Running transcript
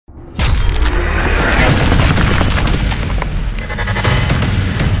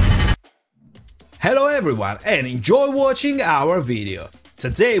Hello everyone and enjoy watching our video.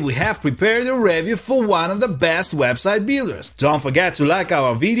 Today we have prepared a review for one of the best website builders. Don't forget to like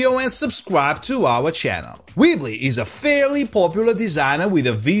our video and subscribe to our channel. Weebly is a fairly popular designer with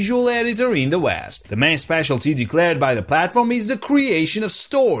a visual editor in the West. The main specialty declared by the platform is the creation of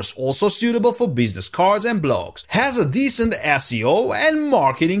stores, also suitable for business cards and blogs. Has a decent SEO and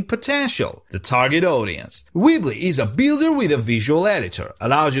marketing potential. The target audience. Weebly is a builder with a visual editor.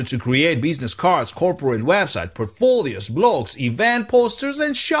 Allows you to create business cards, corporate website, portfolios, blogs, event posters,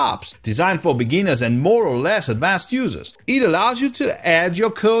 and shops, designed for beginners and more or less advanced users. It allows you to add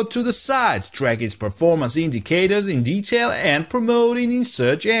your code to the site, track its performance indicators in detail, and promote it in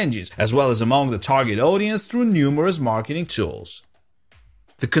search engines, as well as among the target audience through numerous marketing tools.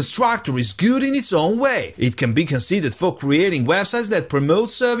 The constructor is good in its own way. It can be considered for creating websites that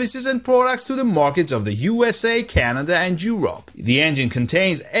promote services and products to the markets of the USA, Canada, and Europe. The engine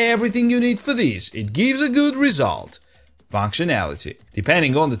contains everything you need for this. It gives a good result. Functionality.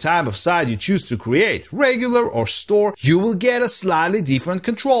 Depending on the type of site you choose to create, regular or store, you will get a slightly different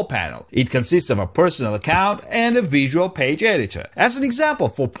control panel. It consists of a personal account and a visual page editor. As an example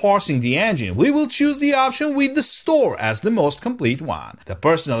for parsing the engine, we will choose the option with the store as the most complete one. The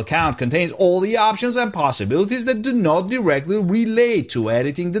personal account contains all the options and possibilities that do not directly relate to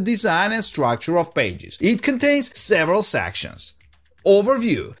editing the design and structure of pages. It contains several sections.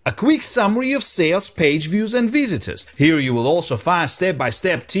 Overview. A quick summary of sales, page views, and visitors. Here you will also find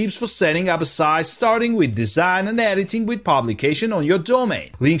step-by-step tips for setting up a site, starting with design and editing with publication on your domain.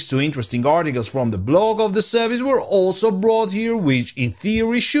 Links to interesting articles from the blog of the service were also brought here, which in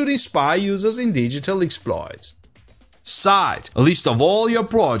theory should inspire users in digital exploits. Site. A list of all your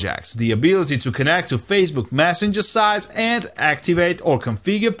projects, the ability to connect to Facebook Messenger sites and activate or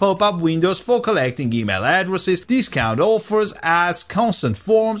configure pop-up windows for collecting email addresses, discount offers, ads, consent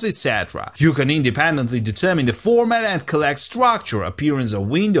forms, etc. You can independently determine the format and collect structure, appearance of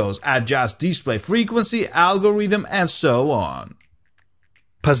windows, adjust display frequency, algorithm, and so on.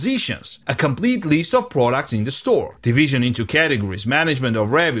 Positions. A complete list of products in the store. Division into categories, management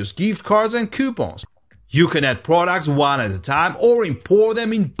of reviews, gift cards, and coupons. You can add products one at a time or import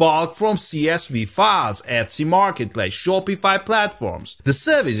them in bulk from CSV files, Etsy Marketplace, Shopify platforms. The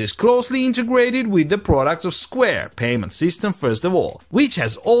service is closely integrated with the products of Square, payment system first of all, which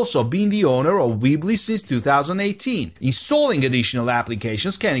has also been the owner of Weebly since 2018. Installing additional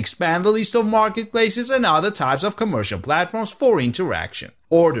applications can expand the list of marketplaces and other types of commercial platforms for interaction.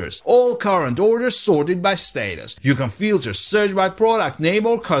 Orders. All current orders sorted by status. You can filter search by product name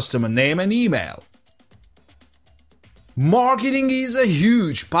or customer name and email. Marketing is a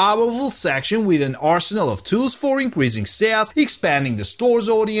huge, powerful section with an arsenal of tools for increasing sales, expanding the store's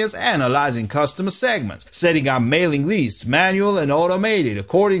audience, analyzing customer segments, setting up mailing lists, manual and automated,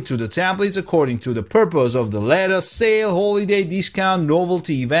 according to the templates, according to the purpose of the letter, sale, holiday, discount,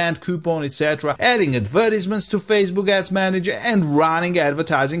 novelty, event, coupon, etc., adding advertisements to Facebook Ads Manager, and running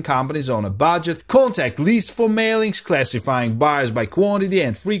advertising companies on a budget, contact lists for mailings, classifying buyers by quantity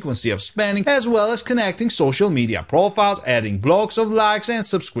and frequency of spending, as well as connecting social media profiles, adding blocks of likes and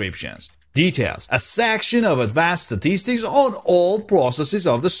subscriptions. Details. A section of advanced statistics on all processes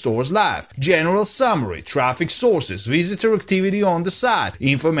of the store's life. General summary, traffic sources, visitor activity on the site,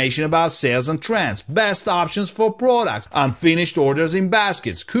 information about sales and trends, best options for products, unfinished orders in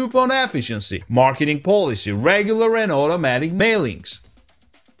baskets, coupon efficiency, marketing policy, regular and automatic mailings.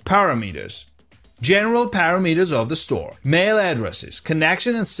 Parameters. General parameters of the store. Mail addresses,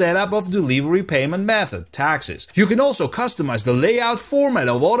 connection and setup of delivery payment method, taxes. You can also customize the layout format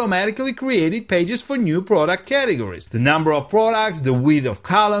of automatically created pages for new product categories. The number of products, the width of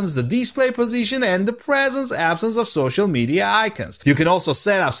columns, the display position, and the presence/absence of social media icons. You can also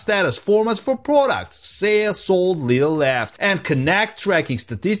set up status formats for products, sale, sold, little left, and connect tracking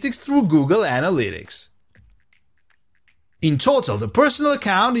statistics through Google Analytics. In total, the personal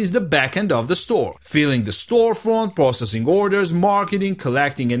account is the backend of the store, filling the storefront, processing orders, marketing,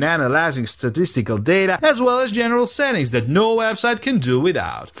 collecting and analyzing statistical data, as well as general settings that no website can do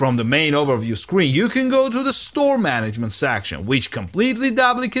without. From the main overview screen, you can go to the store management section, which completely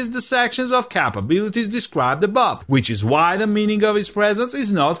duplicates the sections of capabilities described above, which is why the meaning of its presence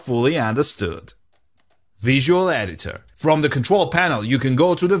is not fully understood. Visual Editor. From the control panel, you can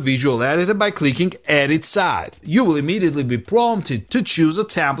go to the Visual Editor by clicking Edit Site. You will immediately be prompted to choose a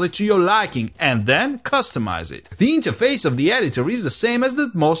template to your liking and then customize it. The interface of the editor is the same as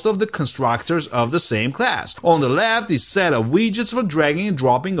most of the constructors of the same class. On the left is a set of widgets for dragging and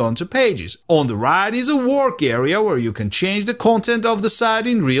dropping onto pages. On the right is a work area where you can change the content of the site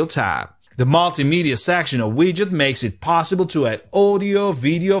in real time. The multimedia section of widget makes it possible to add audio,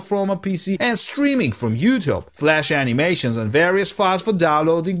 video from a PC, and streaming from YouTube, flash animations and various files for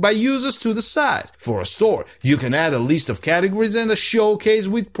downloading by users to the site. For a store, you can add a list of categories and a showcase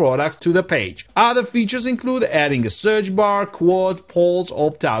with products to the page. Other features include adding a search bar, quote, polls,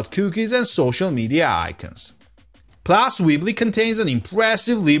 opt-out cookies, and social media icons. Plus, Weebly contains an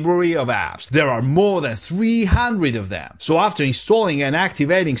impressive library of apps. There are more than 300 of them. So after installing and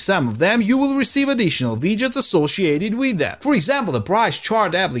activating some of them, you will receive additional widgets associated with them. For example, the price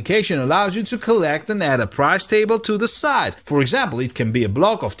chart application allows you to collect and add a price table to the site. For example, it can be a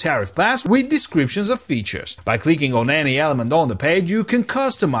block of tariff plans with descriptions of features. By clicking on any element on the page, you can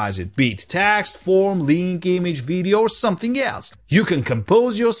customize it, be it text, form, link, image, video, or something else. You can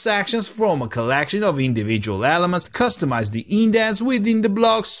compose your sections from a collection of individual elements, customize the indents within the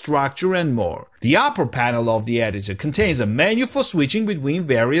block structure, and more. The upper panel of the editor contains a menu for switching between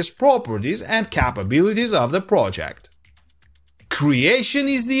various properties and capabilities of the project. Creation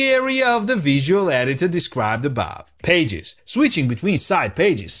is the area of the visual editor described above. Pages. Switching between site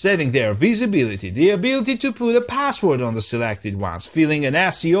pages, setting their visibility, the ability to put a password on the selected ones, filling in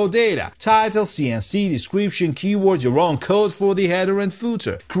SEO data, title, CNC, description, keywords, your own code for the header and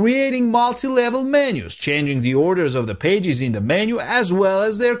footer, creating multi-level menus, changing the orders of the pages in the menu as well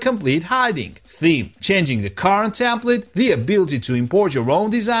as their complete hiding, theme, changing the current template, the ability to import your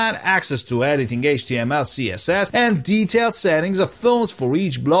own design, access to editing HTML, CSS, and detailed settings of fonts for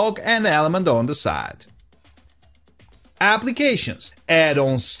each block and element on the site. Applications.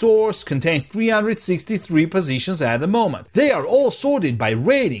 Add-on stores contain 363 positions at the moment. They are all sorted by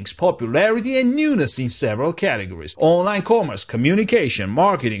ratings, popularity, and newness in several categories: online commerce, communication,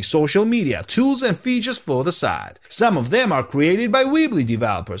 marketing, social media, tools and features for the site. Some of them are created by Weebly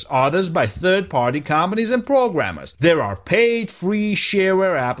developers, others by third-party companies and programmers. There are paid, free,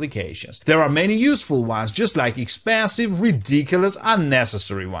 shareware applications. There are many useful ones, just like expensive, ridiculous,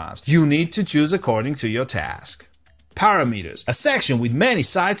 unnecessary ones. You need to choose according to your task. Parameters. A section with many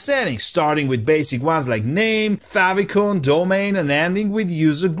site settings, starting with basic ones like name, favicon, domain, and ending with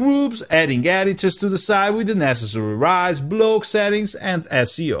user groups, adding editors to the site with the necessary rights, blog settings, and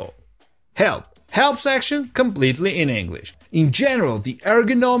SEO. Help. Help section completely in English. In general, the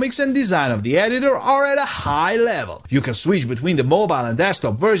ergonomics and design of the editor are at a high level. You can switch between the mobile and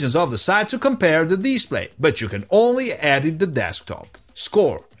desktop versions of the site to compare the display, but you can only edit the desktop.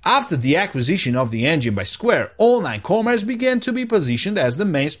 Score. After the acquisition of the engine by Square, online commerce began to be positioned as the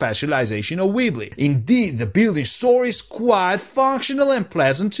main specialization of Weebly. Indeed, the built-in store is quite functional and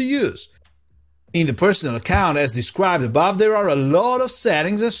pleasant to use. In the personal account as described above, there are a lot of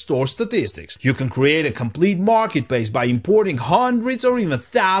settings and store statistics. You can create a complete marketplace by importing hundreds or even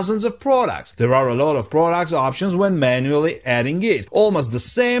thousands of products. There are a lot of products options when manually adding it, almost the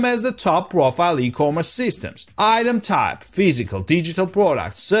same as the top profile e-commerce systems. Item type, physical, digital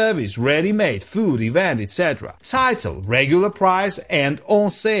product, service, ready-made, food, event, etc. Title, regular price and on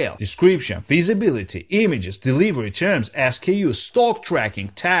sale. Description, visibility, images, delivery terms, SKUs, stock tracking,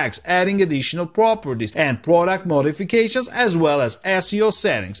 tags, adding additional properties and product modifications, as well as SEO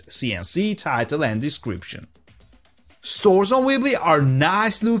settings, CNC, title, and description. Stores on Weebly are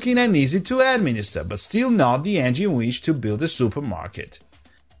nice looking and easy to administer, but still not the engine which to build a supermarket.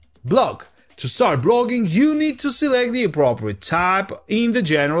 Blog. To start blogging, you need to select the appropriate type in the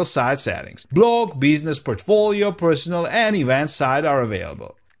general site settings. Blog, business, portfolio, personal, and event site are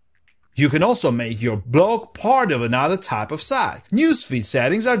available. You can also make your blog part of another type of site. Newsfeed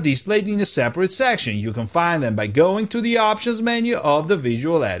settings are displayed in a separate section. You can find them by going to the options menu of the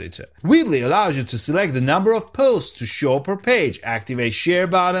visual editor. Weebly allows you to select the number of posts to show per page, activate share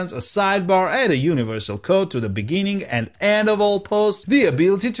buttons, a sidebar, and a universal code to the beginning and end of all posts, the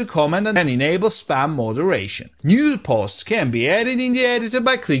ability to comment and enable spam moderation. New posts can be added in the editor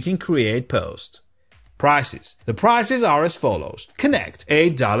by clicking Create Post. Prices. The prices are as follows. Connect,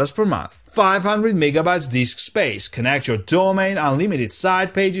 $8 per month. 500 megabytes disk space. Connect your domain, unlimited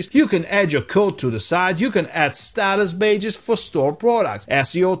site pages. You can add your code to the site. You can add status pages for store products,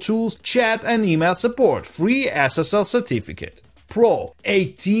 SEO tools, chat and email support. Free SSL certificate. Pro,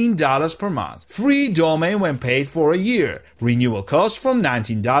 $18 per month. Free domain when paid for a year. Renewal cost from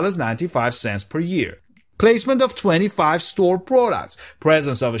 $19.95 per year. Placement of 25 store products,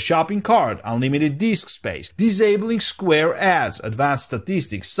 presence of a shopping cart, unlimited disk space, disabling Square ads, advanced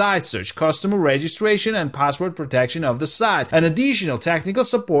statistics, site search, customer registration and password protection of the site, an additional technical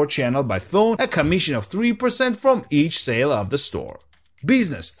support channel by phone, a commission of 3% from each sale of the store.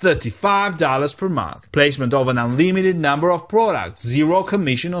 Business, $35 per month. Placement of an unlimited number of products, 0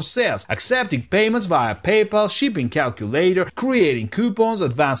 commission on sales, accepting payments via PayPal, shipping calculator, creating coupons,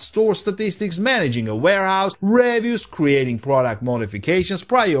 advanced store statistics, managing a warehouse, reviews, creating product modifications,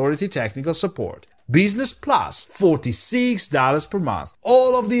 priority technical support. Business Plus, $46 per month.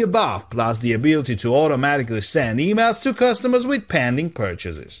 All of the above, plus the ability to automatically send emails to customers with pending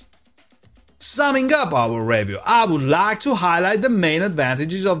purchases. Summing up our review, I would like to highlight the main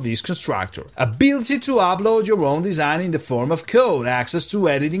advantages of this constructor. Ability to upload your own design in the form of code, access to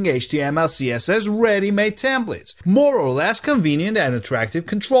editing HTML, CSS, ready-made templates, more or less convenient and attractive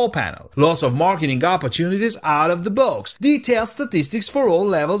control panel, lots of marketing opportunities out of the box, detailed statistics for all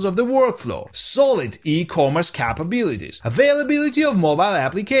levels of the workflow, solid e-commerce capabilities, availability of mobile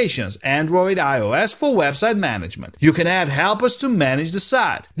applications, Android, iOS for website management. You can add helpers to manage the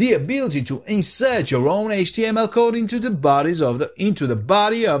site, the ability to insert your own HTML code into the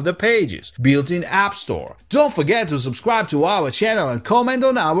body of the pages, built-in App Store. Don't forget to subscribe to our channel and comment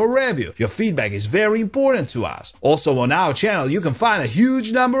on our review. Your feedback is very important to us. Also on our channel you can find a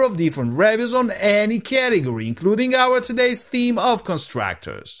huge number of different reviews on any category, including our today's theme of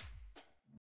constructors.